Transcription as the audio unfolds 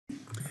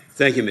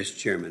Thank you, Mr.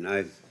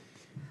 Chairman.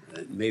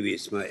 Maybe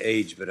it's my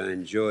age, but I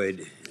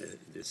enjoyed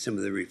some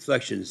of the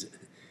reflections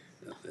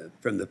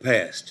from the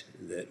past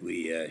that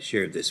we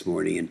shared this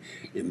morning. And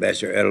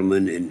Ambassador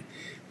Edelman, and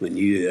when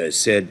you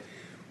said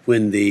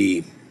when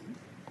the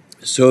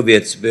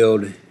Soviets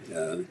build,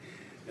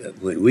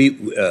 when we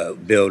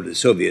build, the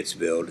Soviets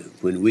build.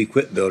 When we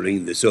quit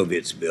building, the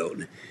Soviets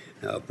build.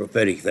 How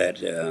prophetic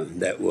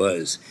that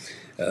was.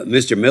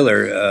 Mr.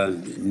 Miller,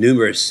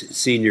 numerous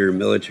senior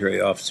military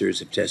officers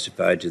have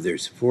testified to their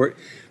support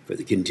for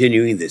the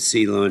continuing the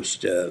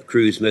sea-launched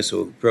cruise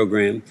missile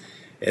program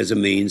as a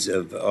means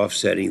of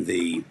offsetting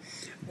the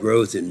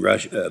growth in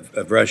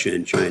Russia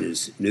and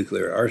China's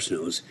nuclear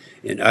arsenals.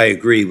 And I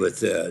agree with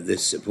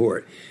this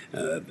support.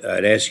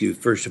 I'd ask you,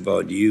 first of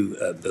all, do you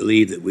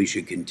believe that we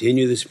should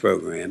continue this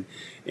program,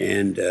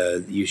 and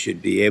you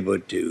should be able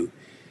to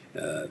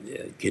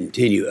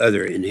continue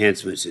other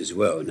enhancements as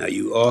well? Now,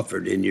 you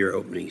offered in your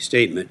opening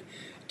statement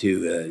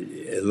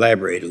to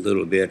elaborate a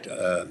little bit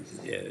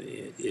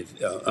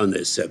on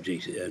this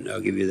subject, and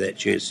I'll give you that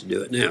chance to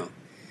do it now.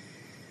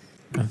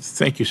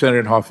 Thank you,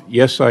 Senator Inhofe.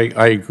 Yes,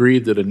 I agree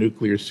that a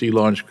nuclear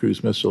sea-launched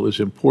cruise missile is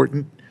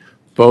important,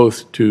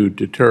 both to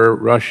deter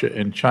Russia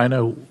and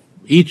China,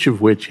 each of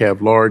which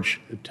have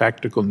large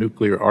tactical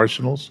nuclear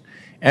arsenals,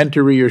 and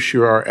to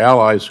reassure our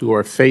allies who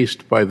are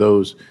faced by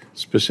those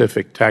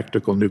specific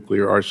tactical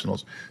nuclear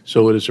arsenals.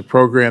 So it is a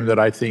program that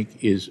I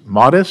think is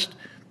modest,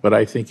 but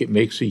I think it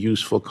makes a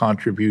useful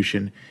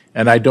contribution.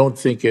 And I don't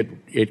think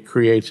it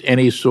creates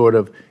any sort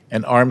of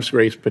an arms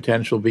race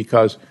potential,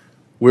 because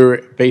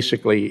we're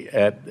basically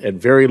at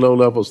very low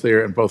levels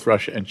there, and both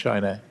Russia and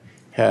China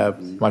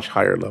have much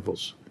higher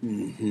levels.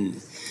 Mm-hmm.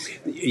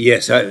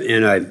 Yes,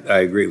 I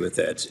agree with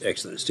that. It's an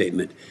excellent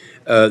statement.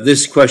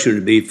 This question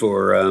would be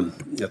for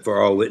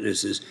all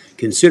witnesses.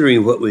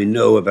 Considering what we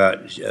know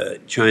about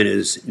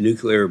China's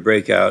nuclear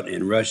breakout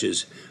and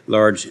Russia's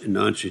large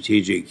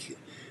non-strategic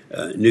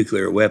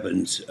nuclear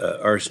weapons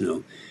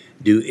arsenal,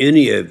 do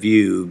any of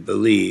you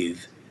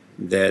believe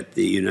that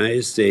the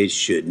United States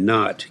should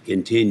not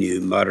continue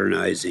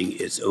modernizing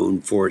its own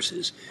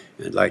forces?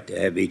 I'd like to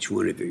have each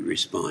one of you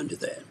respond to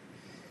that.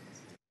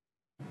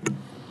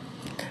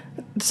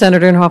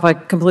 Senator Inhofe, I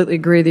completely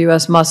agree. The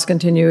U.S. must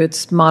continue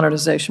its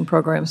modernization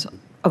programs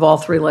of all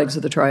three legs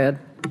of the triad.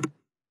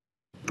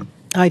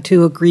 I,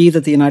 too, agree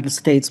that the United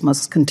States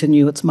must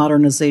continue its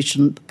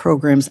modernization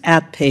programs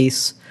at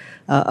pace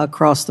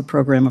across the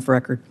program of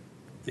record.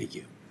 Thank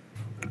you.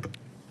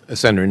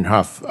 Senator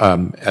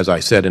Inhofe, as I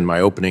said in my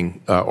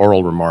opening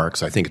oral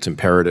remarks, I think it's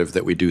imperative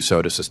that we do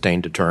so to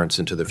sustain deterrence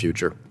into the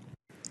future.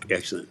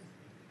 Excellent.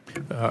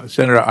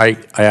 Senator, I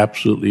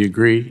absolutely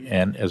agree.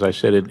 And as I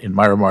said in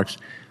my remarks,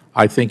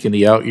 I think in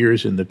the out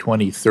years, in the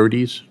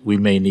 2030s, we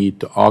may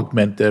need to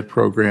augment that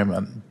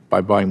program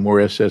by buying more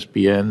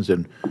SSBNs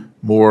and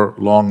more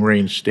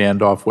long-range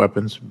standoff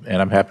weapons.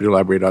 And I'm happy to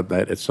elaborate on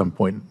that at some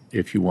point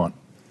if you want.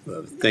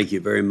 Well, thank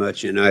you very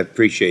much, and I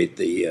appreciate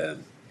the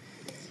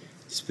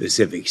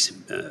specifics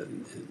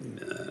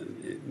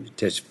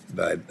touched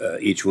by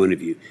each one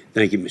of you.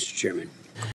 Thank you, Mr. Chairman.